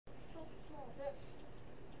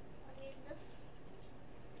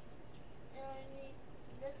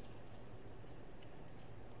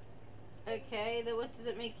Okay, then what does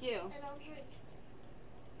it make you? And I'll drink.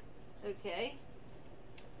 Okay.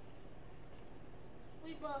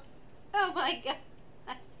 We buff. Oh my god.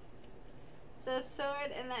 So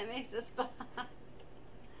sword, and that makes us buff.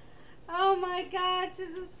 Oh my gosh, this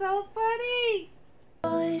is so funny.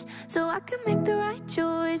 So I can make the right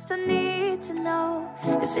choice. I need to know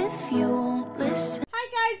as if you won't listen.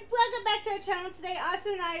 Hi guys, welcome back to our channel. Today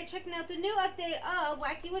Austin and I are checking out the new update of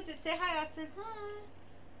Wacky Wizard. Say hi, Austin. Hi.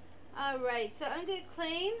 Alright, so I'm gonna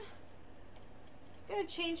claim. I'm gonna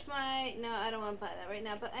change my, no, I don't want to buy that right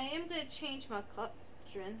now, but I am gonna change my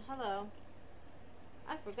cauldron. Hello.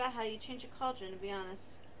 I forgot how you change a cauldron, to be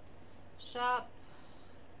honest. Shop,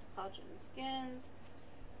 cauldron skins.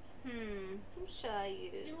 Who should I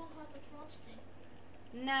use? You don't have the frosty.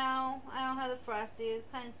 No, I don't have the frosty. It's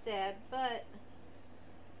kind of sad, but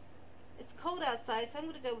it's cold outside, so I'm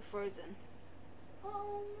gonna go with frozen.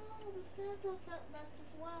 Oh no, the Santa left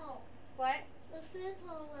as well. What? The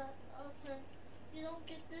Santa left. You don't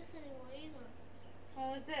get this anymore either.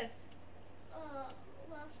 What was this?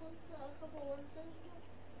 Last one's a couple Wednesdays ago.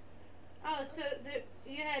 Oh, so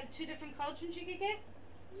you had two different cauldrons you could get?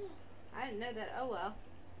 Yeah. I didn't know that. Oh well.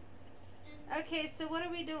 And, okay, so what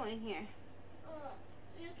are we doing here?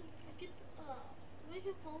 you have to make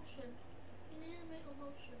a potion. You need to make a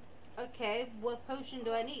potion. Okay, what potion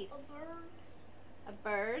do I need? A bird. A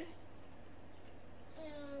bird.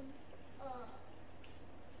 And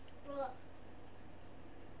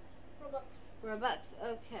Robux. Robux.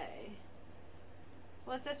 Okay.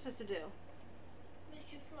 What's that supposed to do?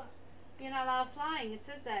 Make you fly. You're not allowed flying. It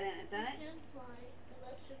says that in it, doesn't it? You can fly. It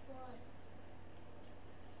lets you fly.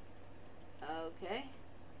 Okay.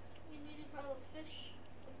 You need to grab a fish,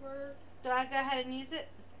 a bird. Do I go ahead and use it?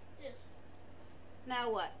 Yes. Now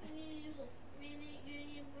what? You need to use you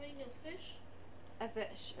need to bring a fish. A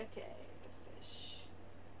fish. Okay. A fish.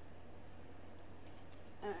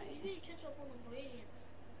 Alright. You need to catch up on the ingredients.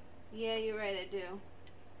 Yeah, you're right, I do.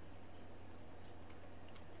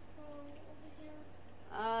 Over here.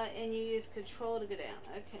 And you use control to go down.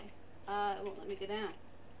 Okay. It won't let me go down.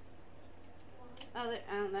 Why? Oh, there,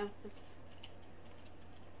 I don't know.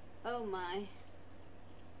 Oh my.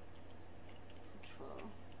 Control.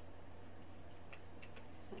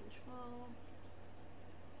 Control.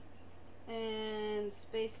 And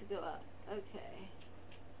space to go up. Okay.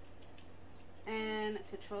 And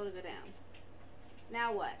control to go down.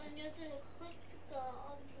 Now what? And you have to click the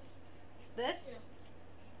This?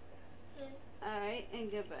 Yeah. Okay. Alright,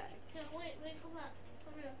 and go back. Yeah, wait, come back.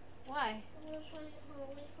 Come here. Why? I'm gonna show you. Hold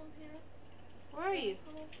on, wait, come here. Where are you?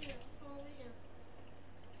 Come over here. Come over here.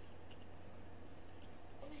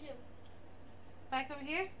 Over here. Back over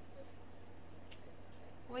here? This.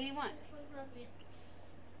 What do you want? This one, grab me.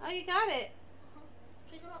 Oh, you got it.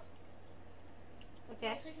 Pick it up.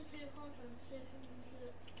 Okay. I'll take it to your cauldron and see if you can do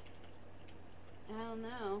it. I don't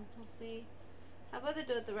know. We'll see. I'd rather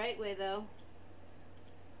do it the right way, though.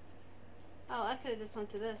 Oh, I could have just went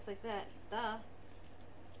to this like that. Duh.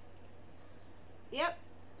 Yep.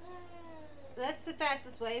 That's the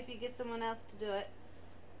fastest way if you get someone else to do it.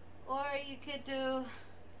 Or you could do...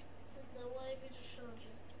 The way we just showed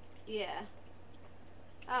you. Yeah.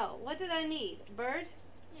 Oh, what did I need? A bird?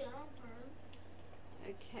 Yeah, bird.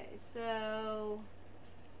 Okay, so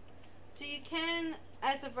you can,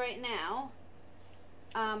 as of right now,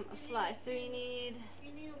 fly. So you need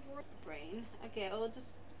a brain. Okay, we'll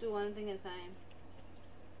just do one thing at a time.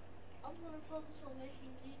 I'm gonna focus on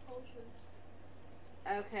making deep potions.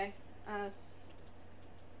 Okay.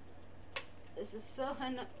 This is so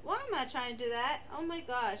why am I trying to do that? Oh my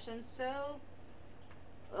gosh, I'm so...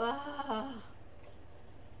 Ugh.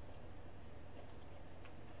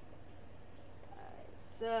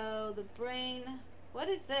 So the brain, what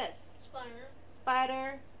is this? Spider.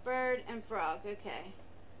 Spider, bird, and frog. Okay.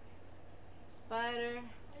 Spider.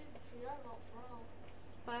 I forgot about frog.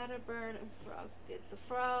 Spider, bird, and frog. Get the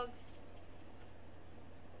frog.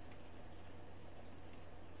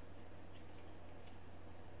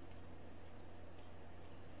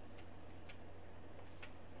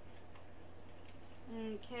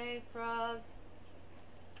 Okay, frog,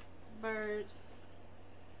 bird.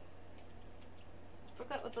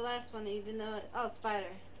 Forgot what the last one, even though oh, spider.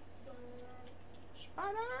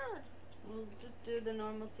 Spider. We'll just do the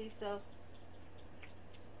normalcy. So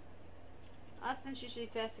Austin's usually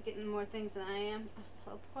fast at getting more things than I am.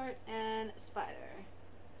 Teleport and spider.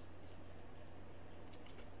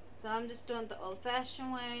 So I'm just doing it the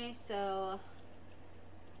old-fashioned way, so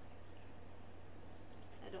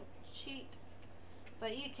I don't cheat.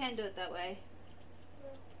 But you can do it that way.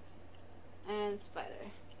 And spider.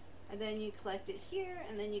 And then you collect it here,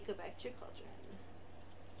 and then you go back to your cauldron.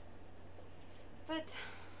 but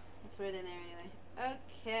I'll throw it in there anyway.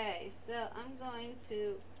 Okay, so I'm going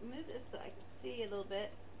to move this so I can see a little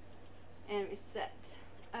bit and reset.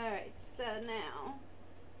 Alright, so now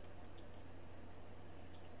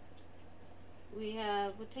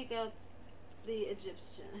we'll take out the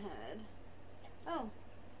Egyptian head. Oh,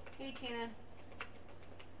 hey Tina.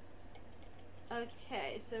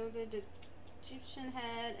 Okay, so we're going to do Egyptian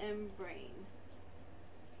head and brain.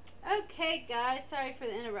 Okay guys, sorry for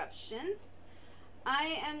the interruption.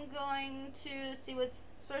 I am going to see what's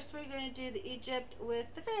first. We're going to do the Egypt with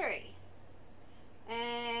the fairy.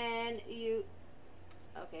 And you,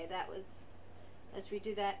 okay, let's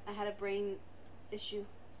redo that. I had a brain issue.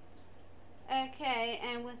 Okay,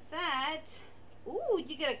 and with that, ooh,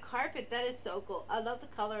 you get a carpet. That is so cool. I love the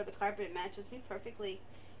color of the carpet. It matches me perfectly.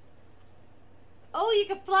 Oh, you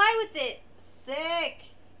can fly with it. Sick.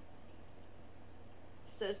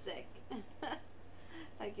 So sick.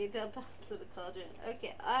 Okay, dump to the cauldron.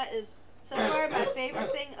 Okay, that is so far my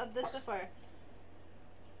favorite thing of this so far.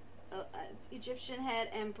 Oh, Egyptian head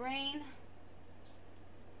and brain.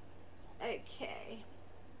 Okay.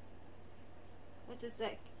 What does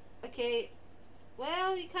that? Okay.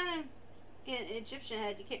 Well, you kind of get an Egyptian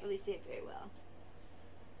head. You can't really see it very well.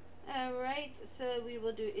 Alright, so we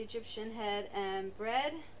will do Egyptian head and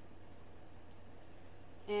bread.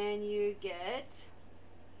 And you get...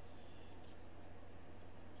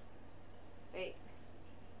 Wait.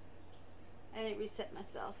 I didn't reset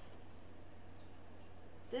myself.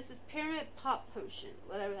 This is pyramid pop potion,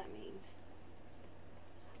 whatever that means.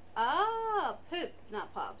 Ah, poop,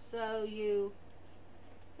 not pop. So you...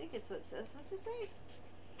 I think it's what it says. What's it say?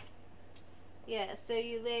 Yeah, so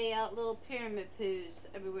you lay out little pyramid poos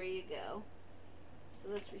everywhere you go. So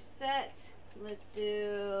let's reset. Let's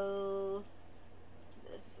do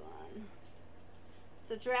this one.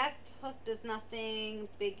 So draft hook does nothing.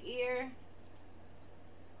 Big ear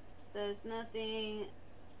does nothing.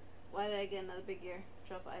 Why did I get another big ear?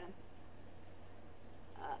 Drop item.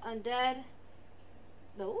 Undead.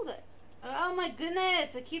 No, that. Oh my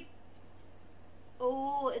goodness! I keep.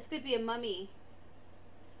 Oh, it's gonna be a mummy.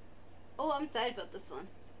 Oh, I'm excited about this one.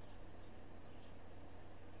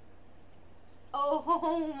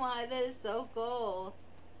 Oh my, that is so cool.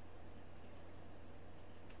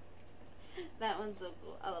 That one's so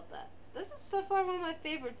cool. I love that. This is so far one of my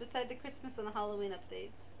favorites beside the Christmas and the Halloween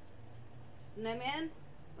updates. Snowman?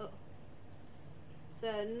 Oh.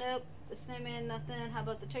 So, nope. The snowman, nothing. How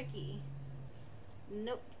about the turkey?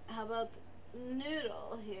 Nope. How about the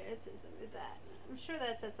noodle? Here, so with that. I'm sure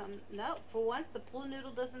that says something. Nope. For once, the pool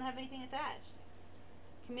noodle doesn't have anything attached.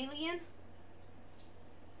 Chameleon?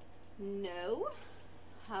 No.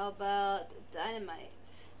 How about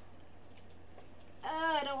dynamite?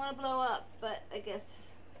 Oh, I don't want to blow up, but I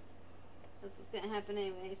guess that's what's going to happen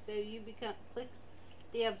anyway. So you click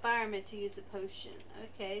the environment to use the potion.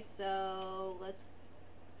 Okay, so let's...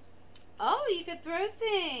 Oh, you can throw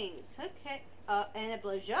things. Okay. And it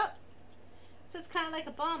blows you up. So it's kind of like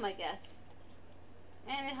a bomb, I guess.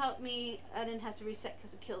 And it helped me. I didn't have to reset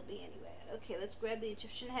because it killed me anyway. Okay, let's grab the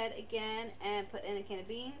Egyptian head again and put in a can of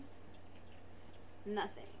beans.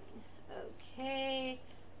 Nothing. Okay.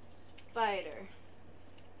 Spider.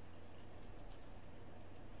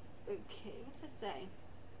 Okay, what's it say?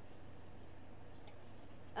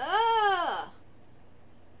 Ah!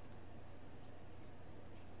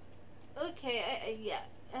 Okay, yeah.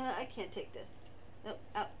 I can't take this. No,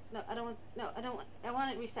 no, I don't want, no, I don't want, I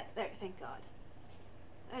want it reset. There, thank God.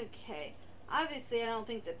 Okay. Obviously, I don't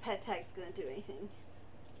think the pet tag's gonna do anything.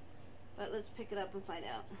 But let's pick it up and find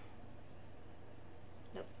out.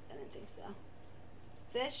 Nope, I didn't think so.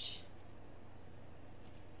 Fish.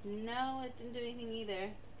 No, it didn't do anything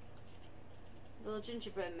either. Little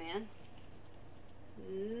gingerbread man.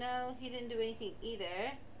 No, he didn't do anything either.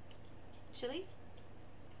 Chili?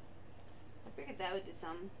 I figured that would do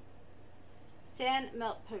something. Sand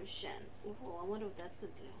melt potion. Ooh, I wonder what that's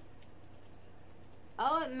gonna do.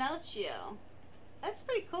 Oh, it melts you. That's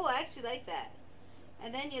pretty cool. I actually like that.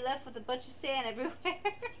 And then you're left with a bunch of sand everywhere.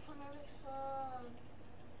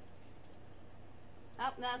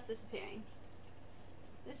 Oh, now it's disappearing.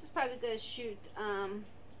 This is probably gonna shoot,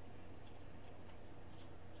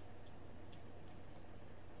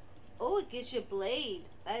 Oh, it gives you a blade.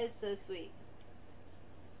 That is so sweet.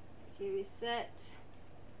 Okay, reset.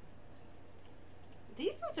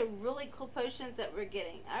 These ones are really cool potions that we're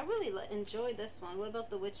getting. I really enjoy this one. What about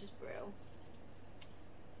the Witch's Brew?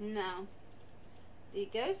 No. The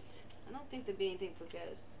Ghost? I don't think there'd be anything for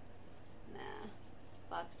Ghost. Nah.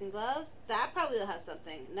 Boxing gloves? That probably will have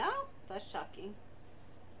something. No? That's shocking.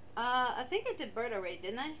 I think I did bird already,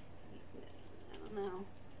 didn't I? I don't know.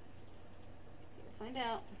 find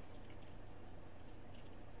out.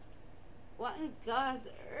 What in God's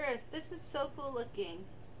earth? This is so cool looking.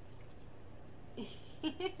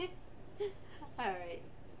 Alright.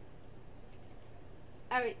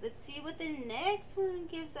 Alright, let's see what the next one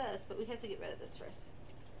gives us. But we have to get rid of this first.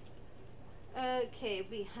 Okay,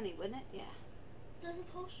 it'd be honey, wouldn't it? Yeah. There's a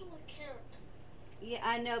potion with carrot. Yeah,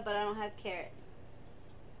 I know, but I don't have carrot.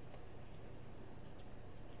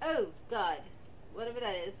 Oh, God. Whatever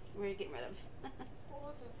that is, we're getting rid of. What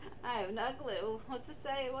was it? I have no clue. What's it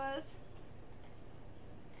say it was?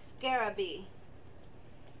 Scarabee.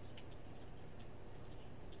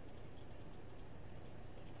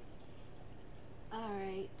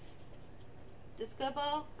 Alright. Disco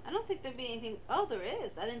ball? I don't think there'd be anything. Oh, there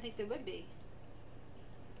is. I didn't think there would be.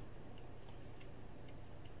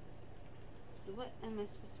 So what am I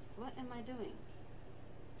supposed to, what am I doing?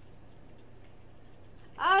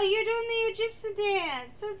 Oh, you're doing the Egyptian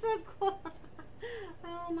dance. That's so cool.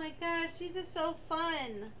 Oh my gosh, these are so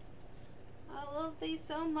fun. I love these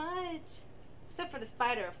so much. Except for the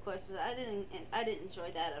spider, of course. I didn't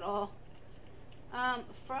enjoy that at all.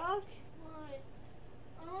 Frog? Why?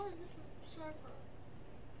 I'm on a different server.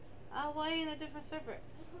 Oh, why are you in a different server?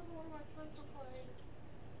 Because one of my friends are playing.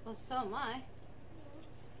 Well, so am I.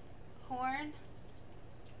 Corn?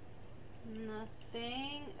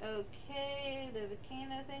 Nothing. Okay, the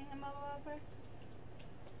volcano thing I'm over.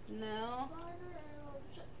 No. Spider and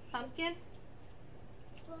Egyptian. Pumpkin?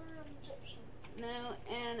 Spider and Egyptian. No,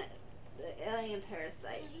 and the alien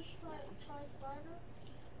parasite. Did you try spider?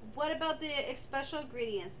 What about the special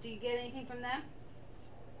ingredients? Do you get anything from them?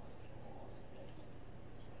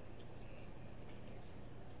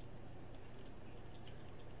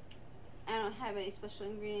 I don't have any special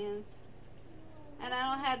ingredients. And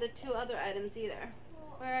I don't have the two other items either.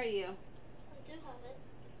 Well, Where are you? I do have it.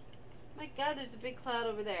 My God, there's a big cloud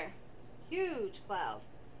over there. Huge cloud.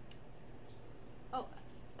 Oh,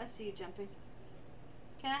 I see you jumping.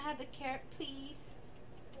 Can I have the carrot, please?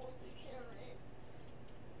 Want the carrot?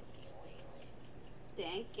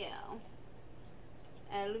 Thank you.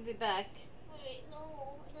 I'll be back. Wait,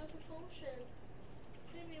 no, that's a potion.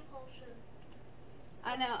 Premium potion.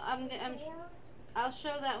 I know. Sword? I'll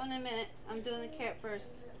show that one in a minute. I'm doing the carrot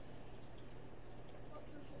first. What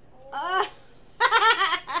does it all Oh.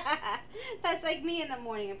 That's like me in the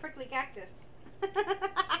morning, a prickly cactus.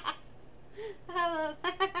 Hello.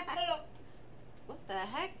 Hello. What the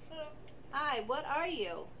heck? Hello. Hi, what are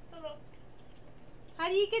you? Hello. How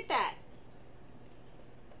do you get that?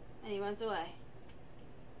 And he runs away.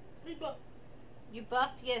 Reba. You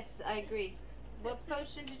buffed? Yes, I agree. What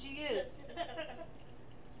potion did you use?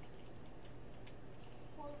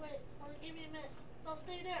 Wait, give me a minute. No,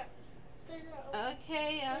 stay there. Stay there.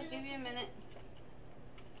 Okay, I'll give you a minute.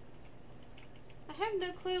 I have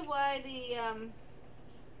no clue why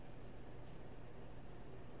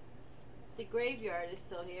the graveyard is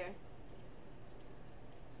still here.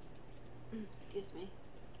 Excuse me.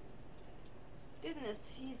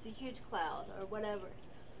 Goodness, he's a huge cloud or whatever.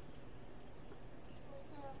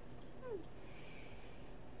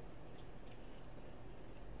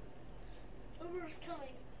 Uber's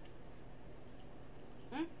coming.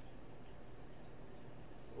 Hmm?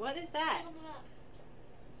 What is that? Get on the map.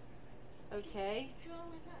 Okay. Get on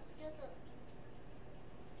the map. Get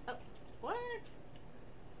the... Oh, what?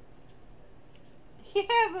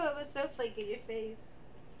 Yeah, but it was snowflake in your face.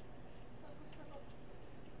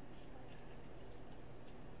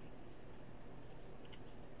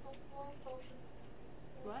 Wrong potion.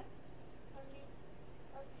 What? I mean,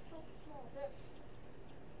 that's so small. This.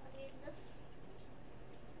 I need this.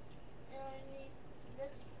 And I need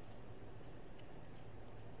this.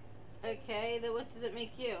 Okay, then what does it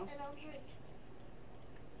make you? And I'll drink.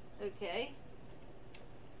 Okay.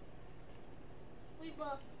 We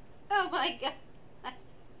buff. Oh my God.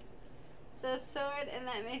 So sword, and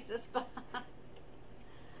that makes us buff.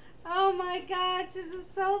 Oh my gosh, this is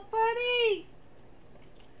so funny.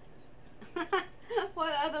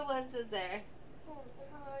 What other ones is there? Oh, I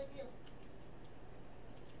have an idea.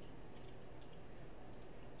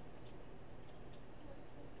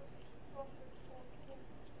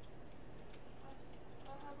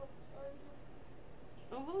 I have a idea.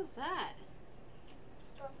 Oh, what was that?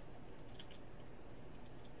 Stuff.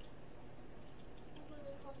 I'm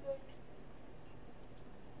gonna come back.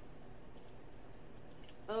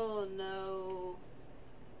 Oh no.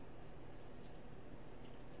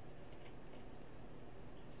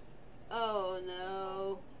 Oh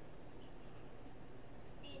no.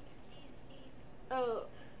 Eat. Oh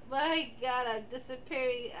my God, I'm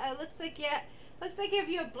disappearing. Looks like you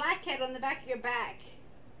have a blackhead on the back of your back.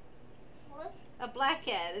 What? A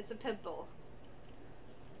blackhead. It's a pimple.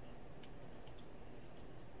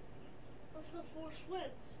 the force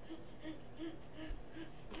win.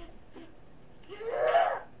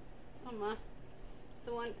 Oh my.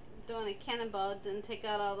 The one doing a cannonball didn't take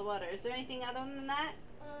out all the water. Is there anything other than that?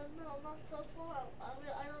 No, not so far.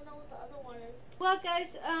 I don't know what the other one is. Well,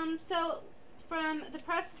 guys, so from the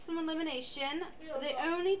process of elimination, the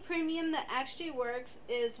only premium that actually works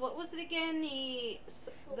is, what was it again? The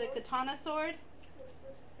katana sword?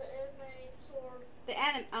 This is the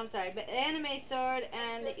anime sword. The anime sword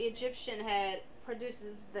and the Egyptian head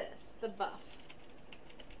produces this, the buff.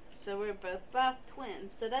 So we're both buff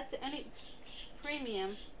twins. So that's the only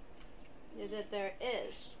premium that there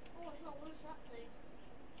is. Oh hell, what is that thing?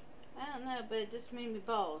 I don't know, but it just made me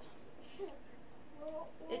bald. Well,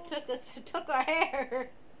 It took our hair.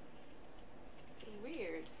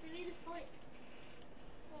 Weird. We need to fight.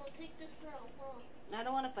 Oh, take this now, huh? I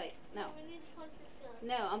don't want to fight. No. We need to fight this guy.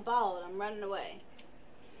 No, I'm bald. I'm running away.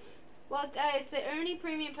 Well, guys, the only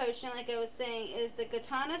premium potion, like I was saying, is the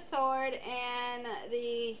katana sword and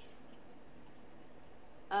the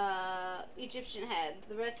Egyptian head.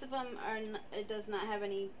 The rest of them it does not have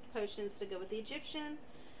any potions to go with the Egyptian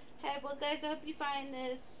head. Well, guys, I hope you find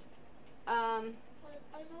this I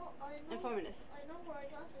know informative. I know where I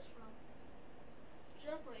got this from.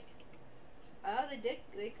 Jailbreak. Oh, they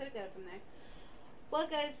could have got it from there. Well,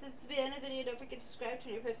 guys, that's the end of the video. Don't forget to subscribe,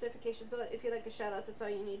 turn your post notifications on. If you like a shout out, that's all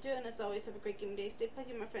you need to do. And as always, have a great game day. Stay plugged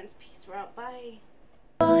in, my friends. Peace. We're out. Bye.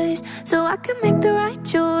 So I can make the right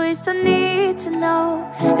choice. I need to know,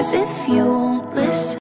 as if you won't listen.